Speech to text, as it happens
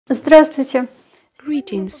Здравствуйте.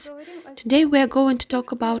 Greetings. Today we are going to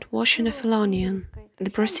talk about washing a phelonion.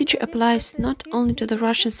 The procedure applies not only to the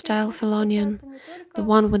Russian-style phelonion, the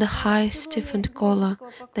one with a high stiffened collar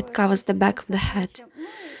that covers the back of the head,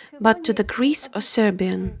 but to the Greece or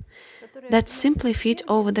Serbian, that simply fit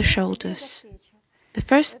over the shoulders. The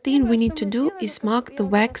first thing we need to do is mark the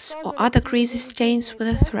wax or other greasy stains with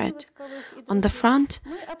a thread, on the front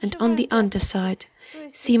and on the underside.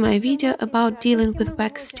 See my video about dealing with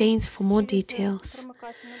wax stains for more details.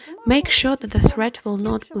 Make sure that the thread will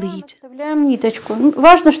not bleed.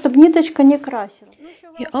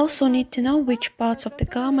 You also need to know which parts of the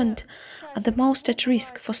garment are the most at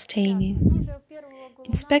risk for staining.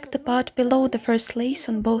 Inspect the part below the first lace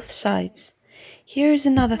on both sides. Here is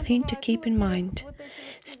another thing to keep in mind.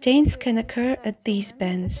 Stains can occur at these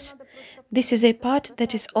bends. This is a part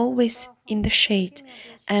that is always in the shade,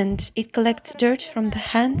 and it collects dirt from the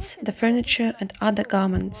hands, the furniture and other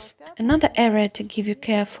garments. Another area to give you a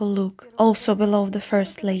careful look, also below the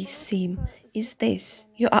first lace seam, is this.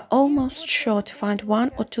 You are almost sure to find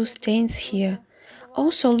one or two stains here.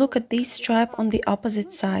 Also look at this stripe on the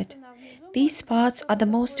opposite side. These parts are the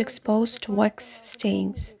most exposed to wax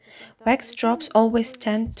stains. Wax drops always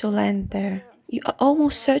tend to land there. You are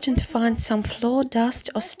almost certain to find some floor dust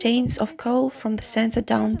or stains of coal from the sensor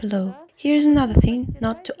down below. Here's another thing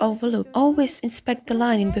not to overlook. Always inspect the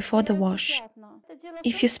lining before the wash.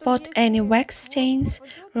 If you spot any wax stains,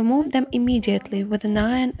 remove them immediately with an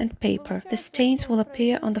iron and paper. The stains will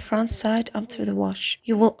appear on the front side after the wash.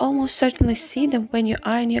 You will almost certainly see them when you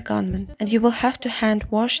iron your garment, and you will have to hand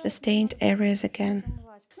wash the stained areas again.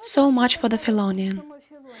 So much for the phelonion.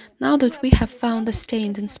 Now that we have found the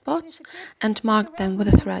stains and spots and marked them with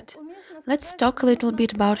a thread, let's talk a little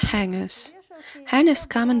bit about hangers. Hangers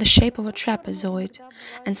come in the shape of a trapezoid,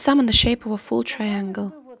 and some in the shape of a full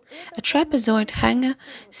triangle. A trapezoid hanger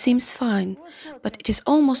seems fine, but it is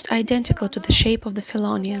almost identical to the shape of the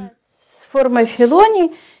phelonion.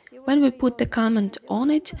 When we put the garment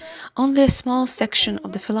on it, only a small section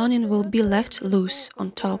of the phelonion will be left loose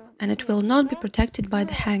on top, and it will not be protected by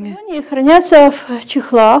the hanger.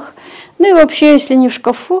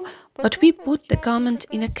 But we put the garment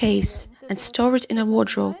in a case and store it in a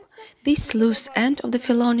wardrobe. This loose end of the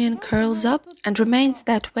phelonion curls up and remains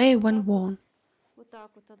that way when worn.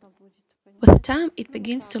 With time, it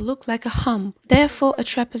begins to look like a hump. Therefore, a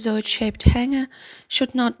trapezoid-shaped hanger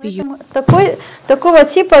should not be used. Такого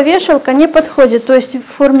типа вешалка не подходит, то есть в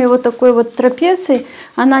форме вот такой вот трапеции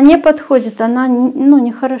она не подходит, она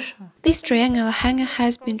не хороша. This triangular hanger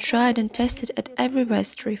has been tried and tested at every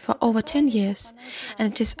vestry for over 10 years,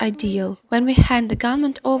 and it is ideal. When we hand the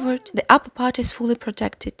garment over it, the upper part is fully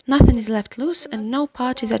protected. Nothing is left loose and no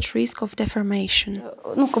part is at risk of deformation.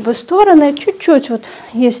 Как бы стороны чуть-чуть вот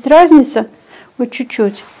есть разница, вот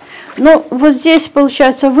чуть-чуть. Но вот здесь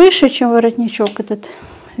получается выше, чем воротничок этот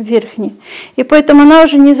верхний, и поэтому она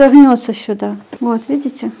уже не загнется сюда. Вот,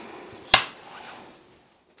 видите?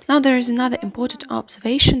 Now there is another important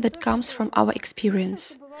observation that comes from our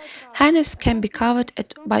experience. Hangers can be covered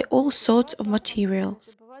by all sorts of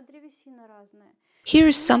materials. Here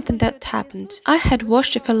is something that happened. I had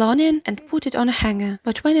washed a phelonion and put it on a hanger,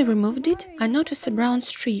 but when I removed it, I noticed a brown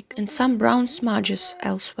streak and some brown smudges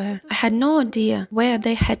elsewhere. I had no idea where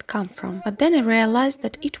they had come from, but then I realized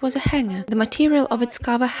that it was a hanger. The material of its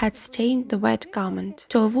cover had stained the wet garment.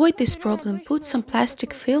 To avoid this problem, put some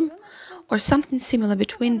plastic film or something similar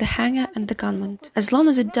between the hanger and the garment. As long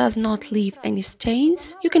as it does not leave any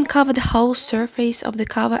stains, you can cover the whole surface of the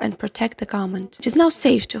cover and protect the garment. It is now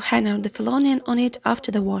safe to hang out the phelonion on it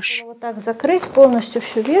after the wash. Вот так закрыть полностью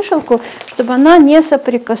всю вешалку, чтобы она не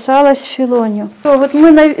соприкасалась с фелонью. Вот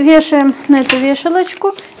мы вешаем на эту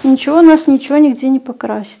вешалочку, и у нас ничего нигде не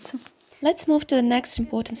покрасится. Let's move to the next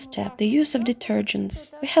important step, the use of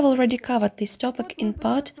detergents. We have already covered this topic in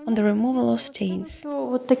part on the removal of stains.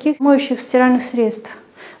 Вот таких моющих стиральных средств.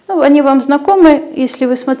 Они вам знакомы, если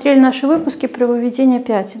вы смотрели наши выпуски про выведение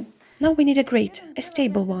пятен. Now we need a grater, a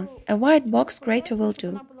stable one. A white box grater will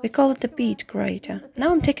do. We call it the bead grater.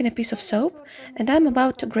 Now I'm taking a piece of soap and I'm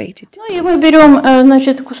about to grate it. И мы берем,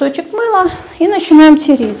 значит, кусочек мыла и начинаем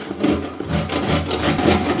тереть.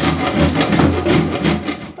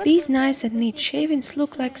 These nice and neat shavings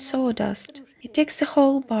look like sawdust. It takes a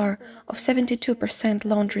whole bar of 72%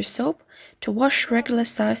 laundry soap to wash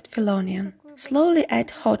regular-sized phelonion. Slowly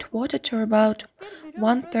add hot water to about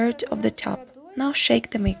 1/3 of the tub. Now shake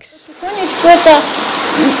the mix. Потихонечку это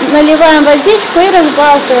наливаем водичку и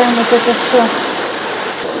разбалтываем вот это все.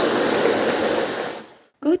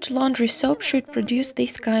 Good laundry soap should produce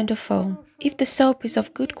this kind of foam. If the soap is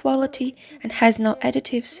of good quality and has no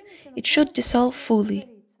additives, it should dissolve fully.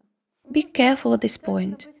 Be careful at this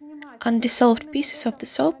point. Undissolved pieces of the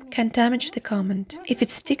soap can damage the garment. If it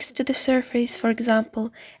sticks to the surface, for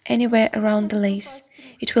example, anywhere around the lace,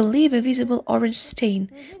 it will leave a visible orange stain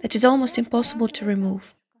that is almost impossible to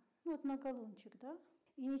remove.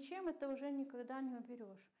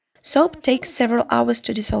 Soap takes several hours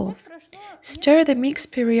to dissolve. Stir the mix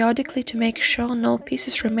periodically to make sure no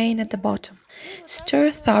pieces remain at the bottom.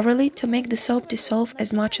 Stir thoroughly to make the soap dissolve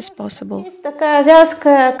as much as possible. Есть такая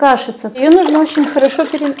вязкая кашица. Ее нужно очень хорошо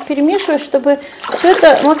перемешивать, чтобы все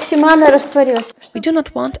это максимально растворилось. We do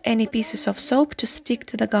not want any pieces of soap to stick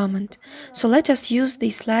to the garment, so let us use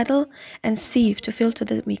this ladle and sieve to filter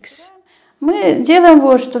the mix. Мы делаем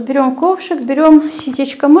вот что. Берем ковшик, берем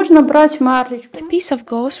ситечко, можно брать марлечку. A piece of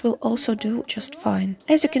gauze will also do just fine.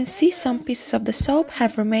 As you can see, some pieces of the soap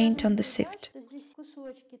have remained on the sift.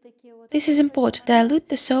 This is important. Dilute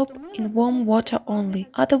the soap in warm water only.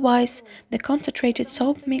 Otherwise, the concentrated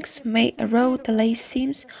soap mix may erode the lace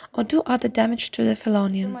seams or do other damage to the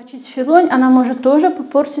филониан. Мочить филонь, она может тоже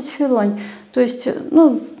попортить филонь. То есть,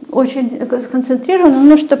 очень концентрированно,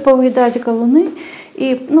 может повыедать галуны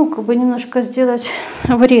и, немножко сделать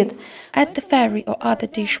вред. Add the fairy or other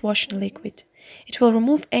dishwashing liquid. It will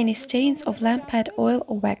remove any stains of lamp-pad oil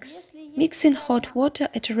or wax. Mix in hot water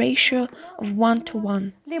at a ratio of 1 to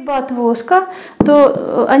 1. Либо от воска,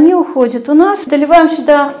 то они уходят у нас. Доливаем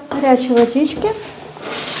сюда горячей водички.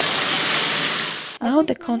 Now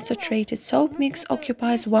the concentrated soap mix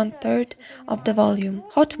occupies 1/3 of the volume.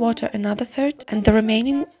 Hot water another third, and the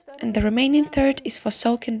remaining third is for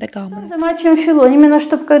soaking the garment. Замачиваем филонь, именно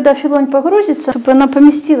чтобы когда филонь погрузится, чтобы она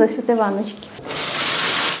поместилась в этой ванночке.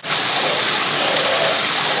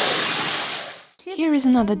 Here is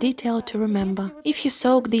another detail to remember. If you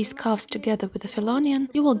soak these cuffs together with the филониан,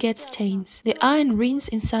 you will get stains. The iron rings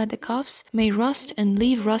inside the cuffs may rust and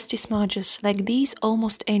leave rusty smudges, like these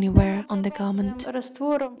almost anywhere on the garment.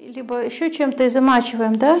 Раствором, либо еще чем-то и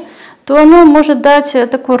замачиваем, то оно может дать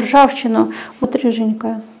такую ржавчину, вот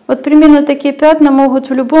рыженькая. Вот примерно такие пятна могут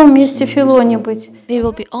в любом месте филони быть. They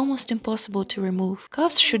will be almost impossible to remove.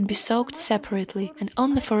 Cuffs should be soaked separately and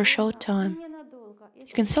only for a short time.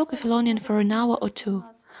 You can soak a филониан for an hour or two.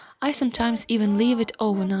 I sometimes even leave it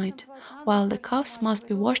overnight, while the cuffs must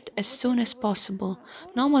be washed as soon as possible,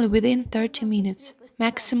 normally within 30 minutes,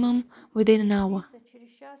 maximum within an hour.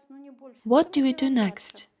 What do we do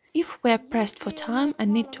next? If we are pressed for time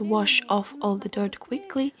and need to wash off all the dirt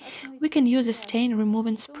quickly, we can use a stain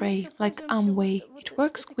removing spray, like Amway. It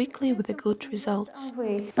works quickly with good results.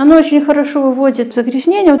 Оно очень хорошо выводит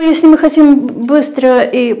загрязнение. Если мы хотим быстро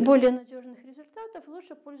и более надежных результатов,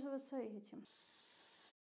 лучше пользоваться этим.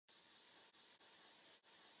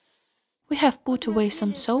 We have put away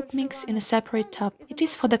some soap mix in a separate tub. It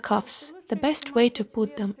is for the cuffs. The best way to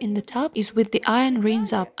put them in the tub is with the iron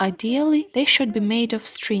rings up. Ideally, they should be made of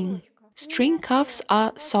string. String cuffs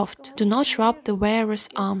are soft, do not rub the wearer's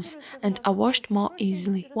arms, and are washed more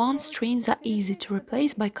easily. Worn strings are easy to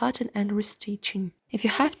replace by cutting and restitching. If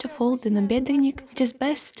you have to fold the набедренник, it is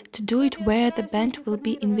best to do it where the band will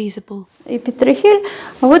be invisible. И петрохиль,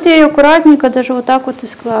 а вот я ее аккуратненько даже вот так вот и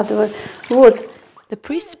складываю. Вот. The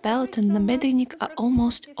priest's belt and набедренник are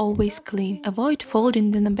almost always clean. Avoid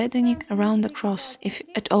folding the набедренник around the cross, if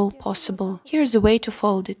at all possible. Here's a way to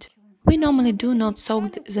fold it. We normally do not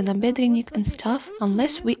soak the набедренник and stuff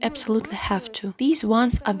unless we absolutely have to. These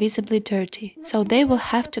ones are visibly dirty, so they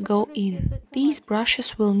will have to go in. These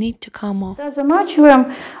brushes will need to come off.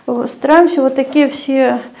 Замачиваем, стараемся вот такие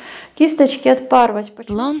все кисточки отпарывать.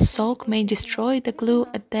 Long soak may destroy the glue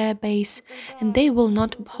at their base, and they will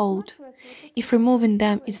not hold. If removing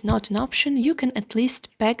them is not an option, you can at least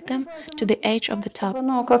peg them to the edge of the tub.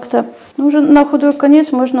 Ну, как-то, уже на худой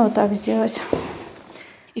конец можно вот так сделать.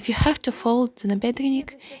 If you have to fold the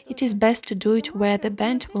набедренник, it is best to do it where the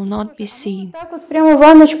band will not be seen. Так вот прямо в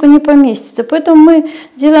ванночку не поместится, поэтому мы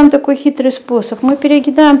делаем такой хитрый способ. Мы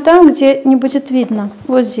перегибаем там, где не будет видно,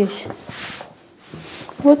 вот здесь.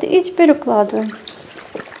 Вот и теперь укладываем.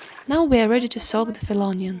 Now we are ready to soak the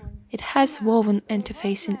филониан. It has woven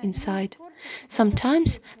interfacing inside.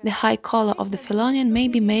 Sometimes the high collar of the филониан may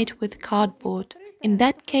be made with cardboard. In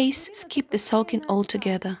that case, skip the soaking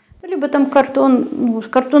altogether. Либо там картон,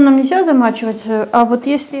 картоном нельзя замачивать, а вот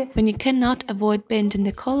если... When you cannot avoid bending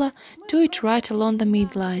the collar, do it right along the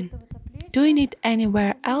midline. Doing it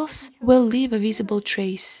anywhere else will leave a visible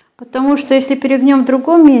trace. Потому что если перегнем в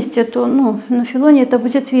другом месте, то на филоне это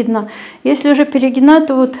будет видно. Если уже перегинать,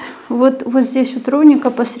 то вот здесь вот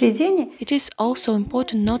ровненько посередине. It is also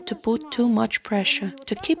important not to put too much pressure,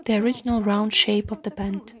 to keep the original round shape of the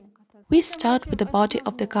band. We start with the body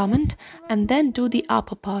of the garment and then do the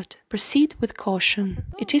upper part. Proceed with caution.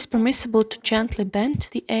 It is permissible to gently bend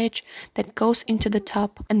the edge that goes into the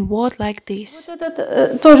top and ward like this.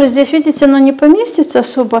 Тоже здесь, видите, оно не поместится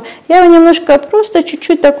особо. Я его немножко просто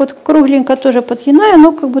чуть-чуть так вот кругленько тоже подгинаю,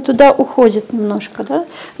 оно как бы туда уходит немножко, да,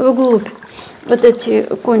 вглубь. Вот эти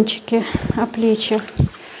кончики плечи.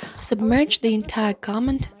 Submerge the entire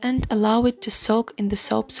garment and allow it to soak in the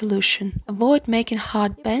soap solution. Avoid making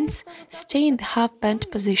hard bends, stay in the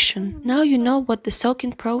half-bent position. Now you know what the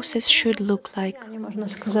soaking process should look like. Можно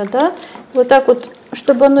сказать, да? Вот так вот,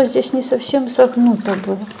 чтобы оно здесь не совсем согнуто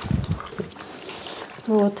было.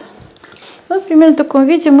 Вот. Вот примерно в таком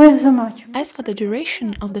виде мы замачиваем. As for the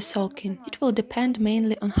duration of the soaking, it will depend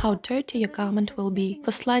mainly on how dirty your garment will be.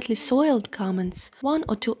 For slightly soiled garments, 1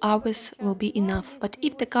 or 2 hours will be enough. But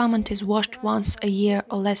if the garment is washed once a year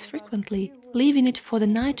or less frequently, leaving it for the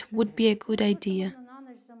night would be a good idea.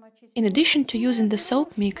 In addition to using the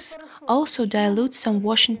soap mix, also dilute some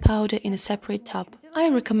washing powder in a separate tub. I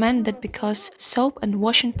recommend that because soap and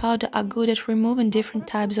washing powder are good at removing different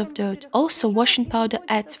types of dirt. Also, washing powder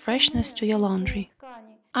adds freshness to your laundry.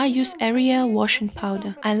 I use Ariel washing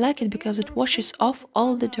powder. I like it because it washes off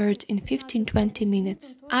all the dirt in 15-20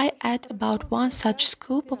 minutes. I add about 1 such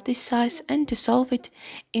scoop of this size and dissolve it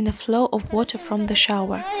in a flow of water from the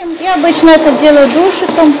shower. Я обычно это делаю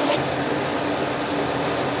душиком.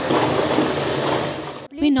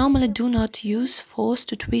 We normally do not use force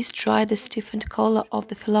to twist dry the stiffened collar of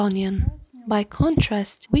the phelonion. By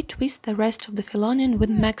contrast, we twist the rest of the phelonion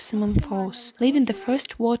with maximum force, leaving the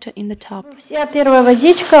first water in the tub. Вся первая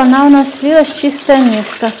водичка, она у нас слилась в чистое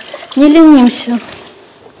место. Не ленимся.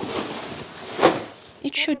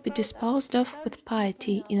 It should be disposed of with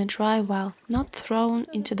piety in a dry well, not thrown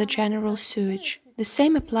into the general sewage. The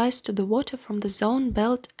same applies to the water from the zone,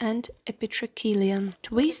 belt and epitrachelion.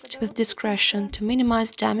 Twist with discretion to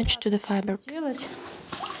minimize damage to the fabric.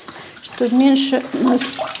 Тут меньше у нас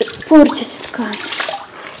портится ткань.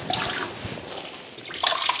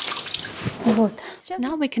 Вот.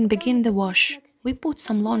 Now we can begin the wash. We put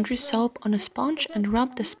some laundry soap on a sponge and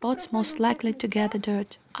rub the spots most likely to gather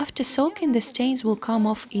dirt. After soaking, the stains will come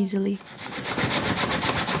off easily.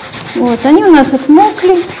 Вот, они у нас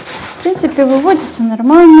отмокли. В принципе, выводится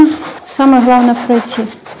нормально. Самое главное пройти.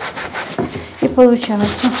 И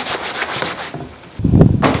получается.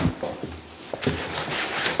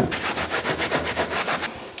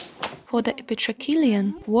 For the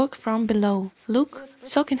epitrachelion, work from below. Look,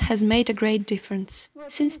 soaking has made a great difference.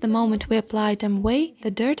 Since the moment we applied Amway, the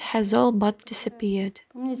dirt has all but disappeared.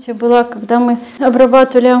 Помните, была, когда мы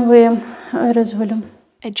обрабатывали Amway аэрозолем.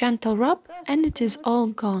 A gentle rub and it is all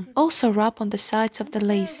gone. Also rub on the sides of the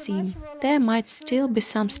lace seam. There might still be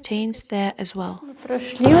some stains there as well.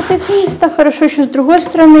 Прошли вот эти места хорошо еще с другой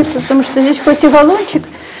стороны, потому что здесь хоть и галлончик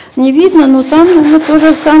не видно, но там, наверное,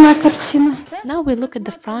 тоже самая картина. Now we look at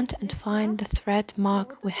the front and find the thread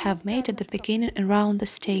mark we have made at the beginning around the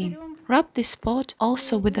stain. Rub this spot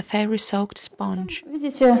also with a fairy soaked sponge.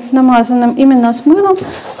 Видите, намазанным именно с мылом,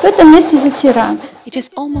 в этом месте затираем. It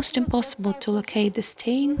is almost impossible to locate the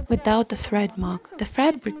stain without the thread mark. The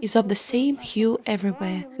fabric is of the same hue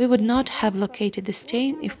everywhere. We would not have located the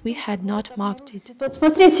stain if we had not marked it. Вот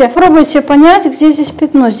смотрите, пробуйте понять, где здесь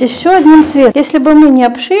пятно. Здесь все одним цветом. Если бы мы не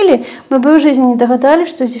обшили, мы бы в жизни не догадались,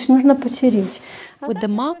 что здесь нужно потереть. With the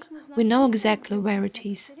mark, we know exactly where it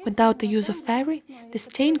is. Without the use of fairy, the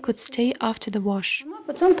stain could stay after the wash.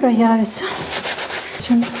 Потом проявится.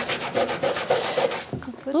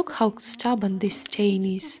 Look how stubborn this stain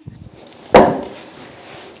is.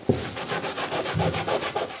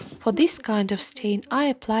 For this kind of stain, I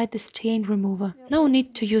applied the stain remover. No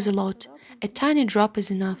need to use a lot. A tiny drop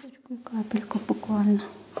is enough. Капельку буквально.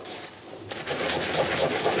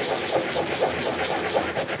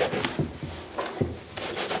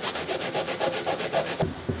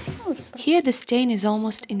 Here the stain is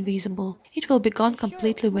almost invisible. It will be gone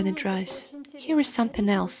completely when it dries. Here is something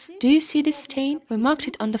else. Do you see this stain? We marked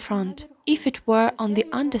it on the front. If it were on the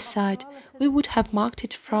underside, we would have marked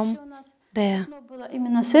it from there.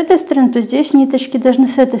 Именно с этой стороны, то здесь ниточки должны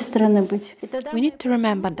с этой стороны быть. We need to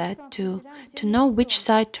remember that too, to know which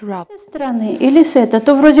side to rub. С этой стороны или с этой,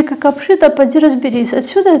 то вроде как обшито, поди разберись,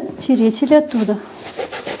 отсюда тереть или оттуда.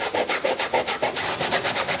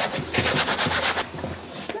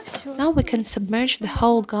 Now we can submerge the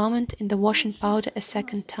whole garment in the washing powder a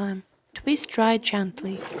second time. Twist dry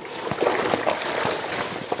gently.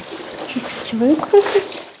 Чуть-чуть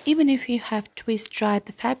выкрутить. Even if you have twist dried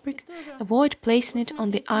the fabric, avoid placing it on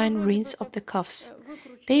the iron rings of the cuffs.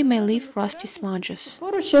 They may leave rusty smudges.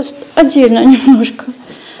 Поруч отдельно немножко.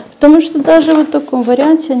 Потому что даже в таком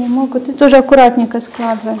варианте они могут и тоже аккуратненько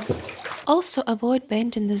складываем. Also avoid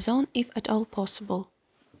bending the zone if at all possible.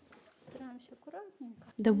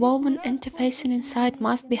 The woven interfacing inside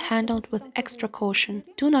must be handled with extra caution.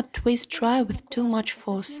 Do not twist dry with too much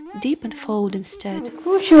force. Deep and fold instead.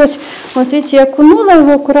 Выкручивать. Вот видите, я окунула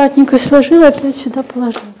его аккуратненько, сложила, опять сюда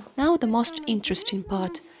положила. Now the most interesting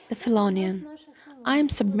part, the phelonion. I am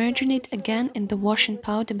submerging it again in the washing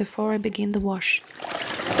powder before I begin the wash.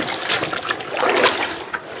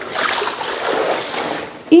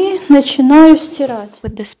 И начинаю стирать.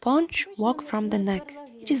 With the sponge, walk from the neck.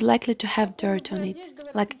 It is likely to have dirt on it,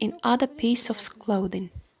 like in other piece of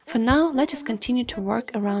clothing. For now, let us continue to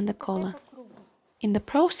work around the collar. In the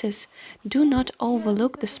process, do not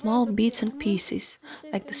overlook the small bits and pieces,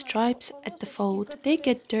 like the stripes at the fold. They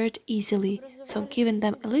get dirt easily, so giving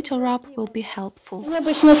them a little rub will be helpful. Они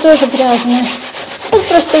обычно тоже грязные. Вот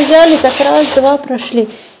просто взяли, так раз-два прошли.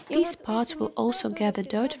 These parts will also gather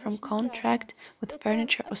dirt from contact with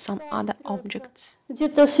furniture or some other objects.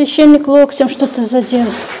 Где-то священник локтем что-то задел.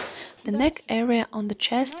 The neck area on the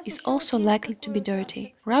chest is also likely to be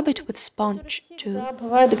dirty. Rub it with sponge too. Да,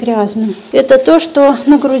 бывает грязным. Это то, что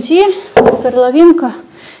на груди, горловинка,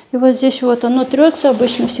 и вот здесь вот оно трется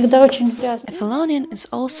обычно, всегда очень грязно. A phelonion is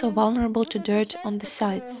also vulnerable to dirt on the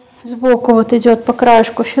sides. Сбоку вот идет по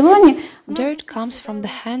краешку филони. Dirt comes from the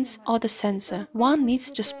hands or the sensor. One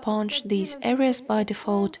needs to sponge these areas by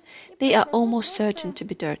default. They are almost certain to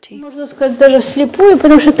be dirty. Можно сказать, даже вслепую,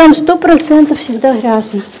 потому что там 100% всегда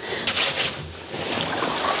грязно.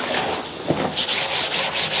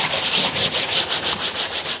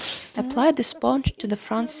 Apply the sponge to the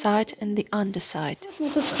front side and the underside. Мы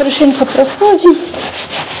тут хорошенько проходим.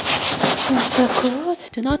 Вот так вот.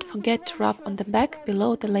 Do not forget to rub on the back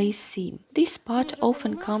below the lace seam. This part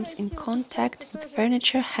often comes in contact with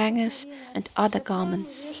furniture, hangers and other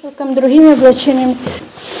garments. Шелком, другими облачениями.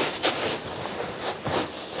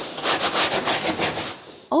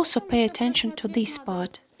 Also pay attention to this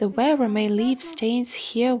part. The wearer may leave stains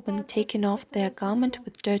here when taking off their garment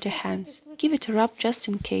with dirty hands. Give it a rub just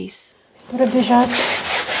in case. Пробежать.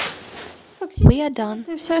 We are done.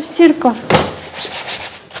 Это вся стирка.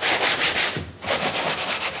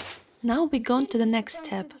 Now we go on to the next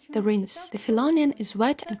step, the rinse. The phelonion is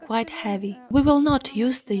wet and quite heavy. We will not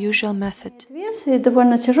use the usual method. Вес и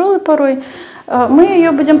довольно тяжелый порой. Мы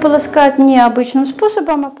ее будем полоскать не обычным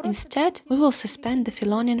способом, а Instead, we will suspend the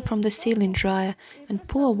phelonion from the ceiling dryer and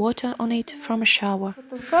pour water on it from a shower.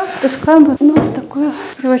 спускаем. Вот у нас такую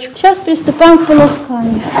привычку. Сейчас приступаем к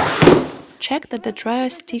полосканию. Check that the dryer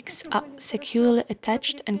sticks are securely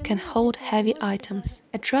attached and can hold heavy items.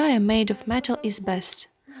 A dryer made of metal is best.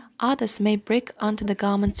 Others may break under the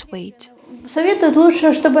garment's weight. Советуют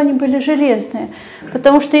лучше, чтобы они были железные,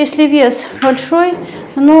 потому что если вес большой,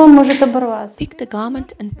 оно может оборваться. Pick the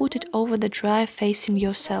garment and put it over the dryer facing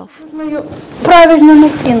yourself. Нужно ее правильно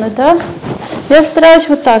накинуть, да? Я стараюсь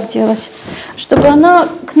вот так делать, чтобы она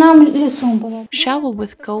к нам лицом была. Shower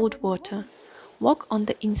with cold water. Walk on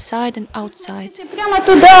the inside and outside. И прямо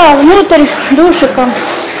туда, внутрь, душиком.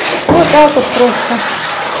 Вот так вот просто.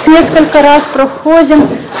 Несколько раз проходим,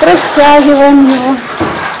 растягиваем его.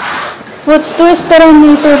 Вот с той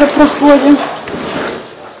стороны тоже проходим.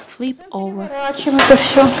 Flip over. Поворачиваем это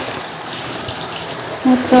все.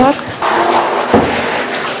 Вот так.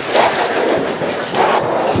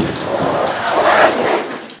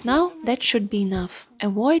 Now that should be enough.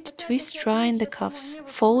 Avoid twist drying the cuffs.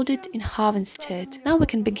 Fold it in half instead. Now we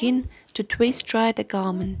can begin to twist dry the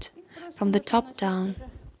garment from the top down.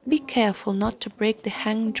 Be careful not to break the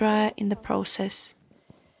hang dryer in the process.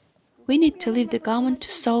 We need to leave the garment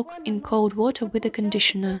to soak in cold water with a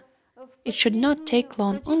conditioner. It should not take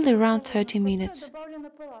long, only around 30 minutes.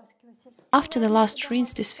 After the last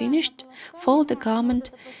rinse is finished, fold the garment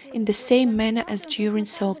in the same manner as during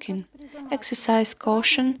soaking. Exercise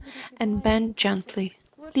caution and bend gently.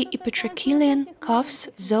 The epitrachelion, cuffs,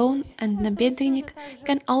 zone and nabednik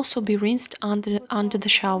can also be rinsed under the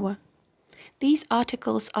shower. These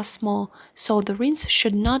articles are small, so the rinse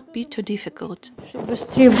should not be too difficult. Чтобы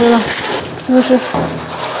быстрее было. Тоже.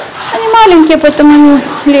 Они маленькие, поэтому они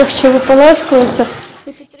легче выполаскиваются.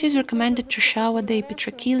 It is recommended to shower the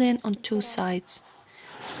epitrachelion on two sides.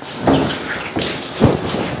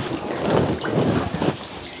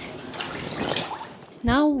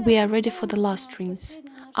 Now we are ready for the last rinse.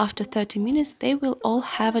 After 30 minutes, they will all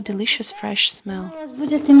have a delicious fresh smell.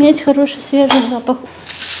 Будет иметь хороший свежий запах.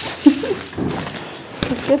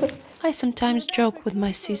 I sometimes joke with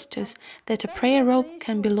my sisters that a prayer robe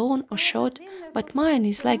can be long or short, but mine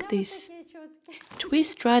is like this.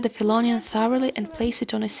 Twist dry the phelonion thoroughly and place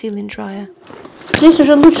it on a ceiling dryer. Здесь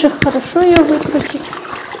уже лучше хорошо ее выкрутить.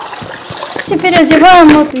 Теперь одеваем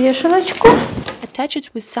вот вешалочку. Attach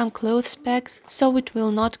it with some clothes pegs so it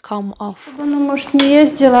will not come off. Чтобы она, может, не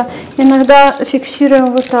ездила, иногда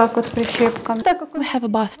фиксируем вот так вот прищепками. We have a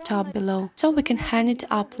bathtub below, so we can hang it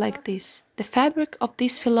up like this. The fabric of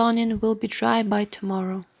this phelonion will be dry by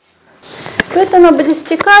tomorrow. Это она будет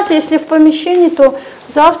стекать, если в помещении, то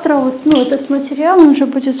завтра вот, этот материал он уже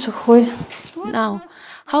будет сухой. Now,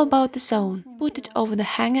 how about the zone? Put it over the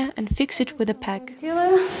hanger and fix it with a peg.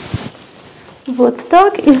 Делаю вот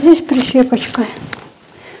так, и здесь прищепочкой.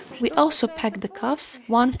 We also peg the cuffs,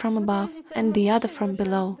 one from above and the other from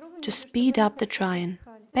below, to speed up the drying.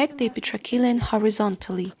 Peg the epitrachilion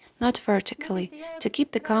horizontally, not vertically, to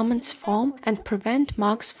keep the garment's form and prevent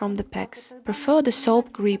marks from the pegs. Prefer the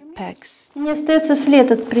soap grip pegs. Не остается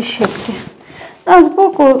след от прищепки. А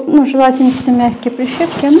сбоку, желательно какие-то мягкие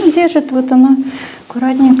прищепки, она держит, вот она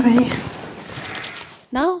аккуратненько.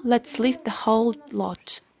 Now let's lift the whole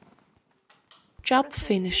lot. Job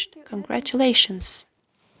finished. Congratulations!